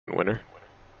Winner.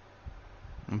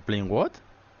 I'm playing what?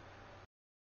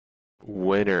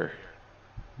 Winner.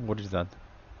 What is that?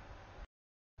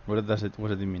 What does it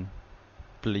mean?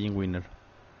 Playing winner.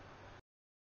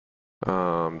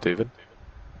 David.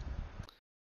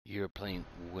 You're playing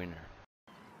winner.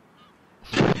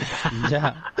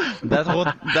 Yeah, that's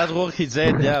what he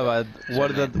said. Yeah, but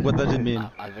what does it mean?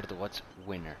 Alberto, what's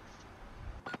winner?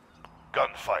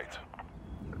 Gunfight.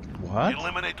 What?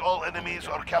 Eliminate all enemies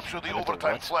or capture the Alberto,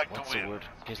 overtime what's flag to the win. word?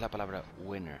 ¿Qué es la palabra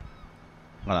winner?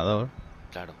 Ganador.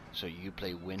 Claro, so you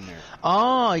play winner.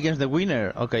 Oh, against the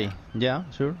winner. Okay, yeah,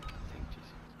 sure.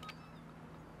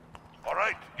 All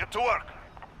right, get to work.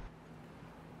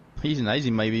 He's nice.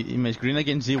 In my screen, I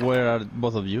can see where are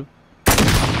both of you. Oh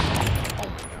my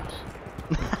gosh.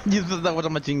 You thought that was a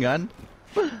machine gun?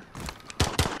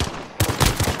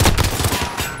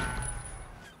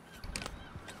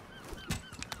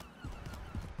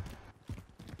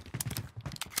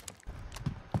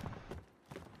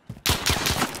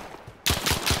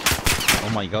 Oh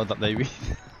my god, that baby.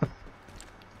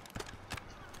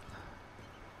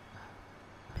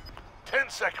 10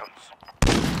 seconds.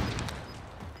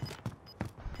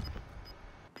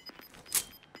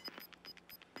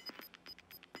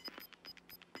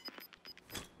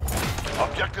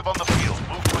 Objective on the field.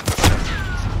 Move to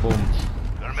intercept. Boom.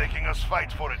 They're making us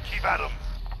fight for it. Keep at them.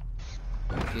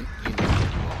 You know what you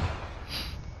are.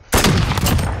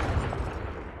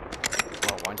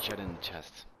 Wow, one shot in the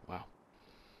chest. Wow.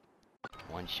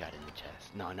 One shot in the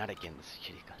chest. No, not again, this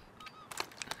shitty gun.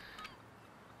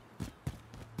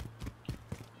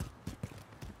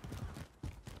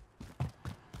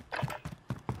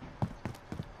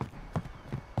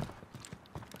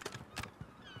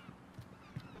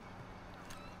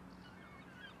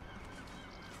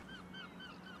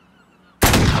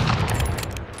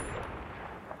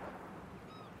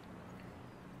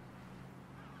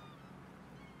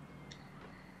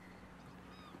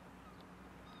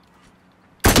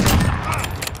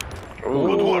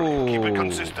 Good work. Keep it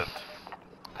consistent.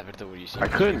 Alberto, were you seeing? I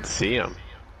couldn't see him.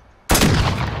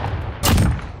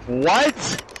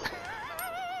 What?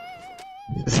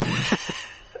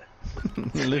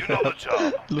 You know the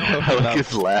job. I like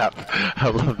his laugh. I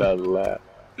love that laugh.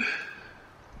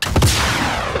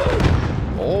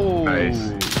 Oh.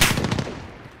 Nice.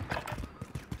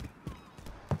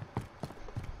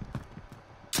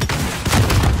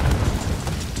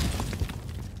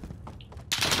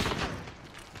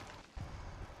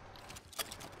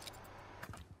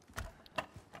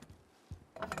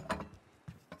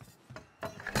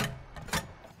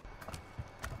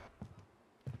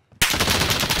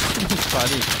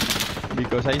 Funny,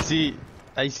 because I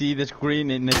see the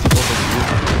screen in next to both of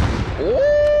you.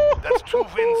 Oh! That's 2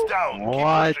 wins down. Keep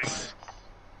What?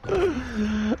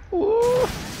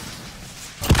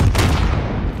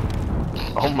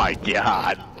 Oh my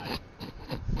god.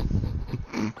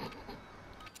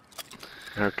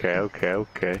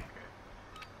 Okay.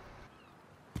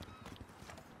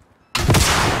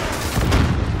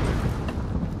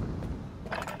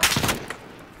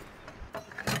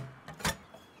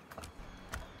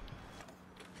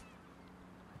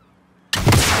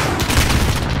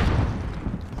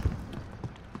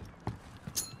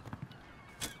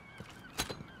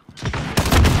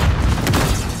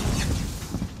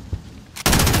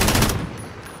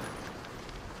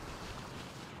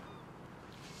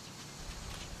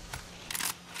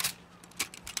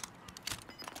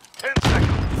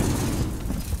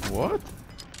 What?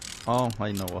 Oh,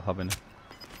 I know what happened.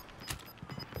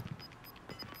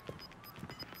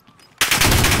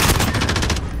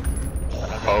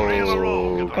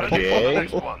 Okay.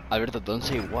 Alberto, don't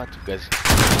say what, because say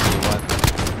what.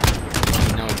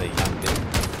 You know the young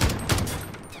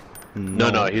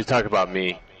dude. No, he's talking about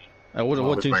me. I was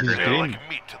watching his They're screen. like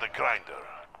meat to the grinder.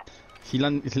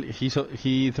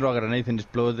 He threw a grenade and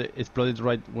exploded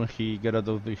right when he got out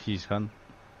of his hand.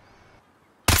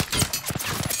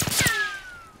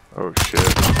 Oh shit.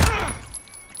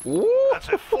 Ooh. That's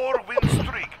a 4-win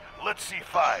streak. Let's see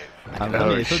 5.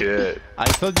 Oh shit. I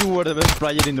thought you were the best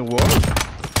player in the world.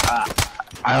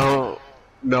 I don't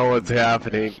know what's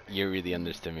happening. You're really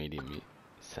underestimating me,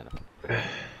 son of a...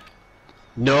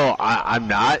 No, I'm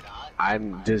not.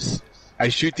 I'm just... I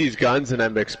shoot these guns and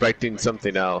I'm expecting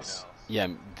something else. Yeah,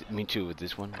 me too with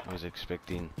this one. I was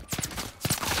expecting...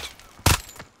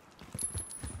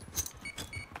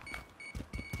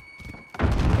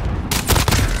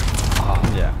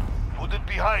 Yeah. Put it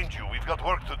behind you. We've got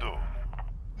work to do.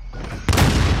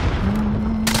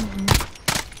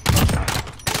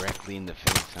 Directly in the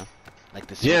face, huh? Like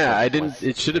the Yeah, I circle didn't... was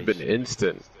It should have been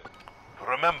face.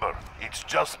 Remember, it's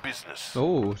just business.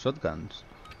 Oh, shotguns.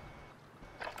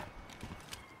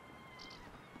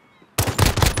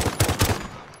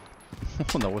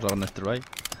 That was honest, right?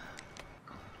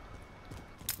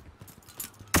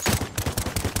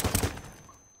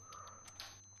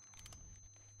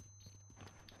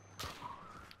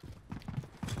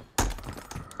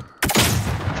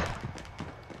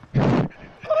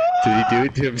 Did he do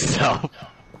it to himself?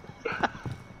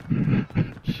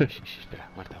 Espera,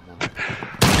 Marta, un momento.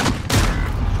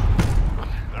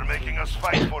 They're making us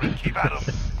fight for it. Keep at 'em.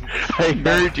 I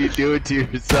heard you do it to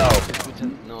yourself.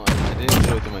 No, I didn't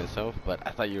do it to myself, but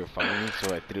I thought you were following me,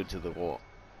 so I threw it to the wall.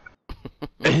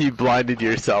 You blinded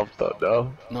yourself though,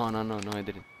 no? No, I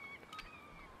didn't.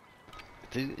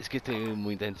 Es que estoy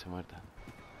muy denso, Marta.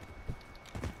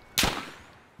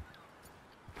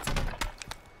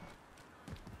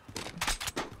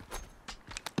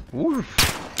 Oof.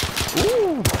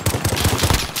 Ooh.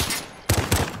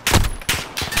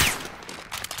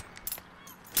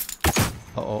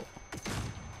 Uh-oh.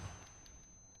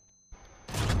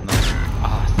 No.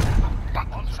 Ah,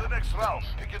 On to the next round.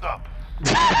 Pick it up.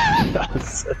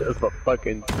 That's a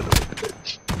fucking son of a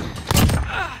bitch.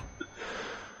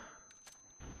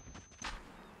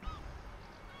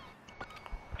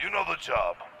 You know the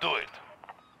job. Do it.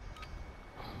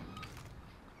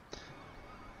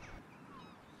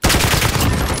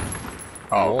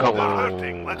 Oh, come They're on.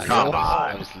 hurting. Let's Come send them on.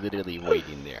 I was literally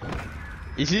waiting there.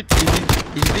 Is this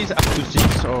up to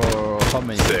 6 or how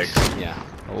many? 6. Yeah.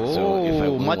 Oh, So if I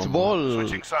win match one more- ball.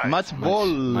 Switching sides. Match ball.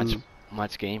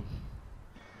 Match game.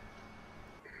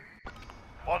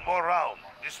 One more round.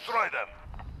 Destroy them.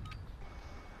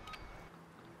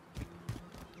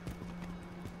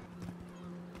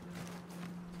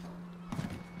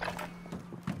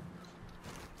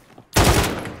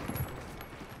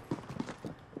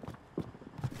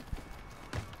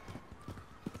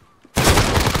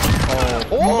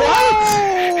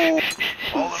 Oh,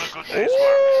 All in a good day's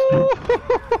work.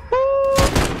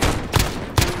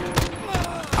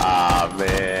 Ah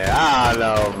man, I don't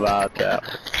know about that.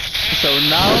 So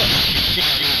now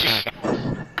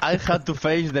I had to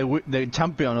face the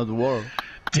champion of the world.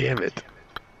 Damn it.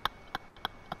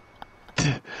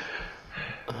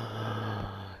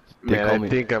 Man, call I me-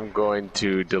 think I'm going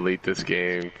to delete this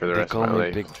game for the rest of my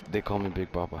life. They call me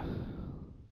Big Papa.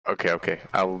 Okay,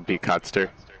 I will be Kotster.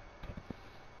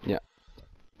 Yeah.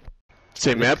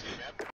 Same map?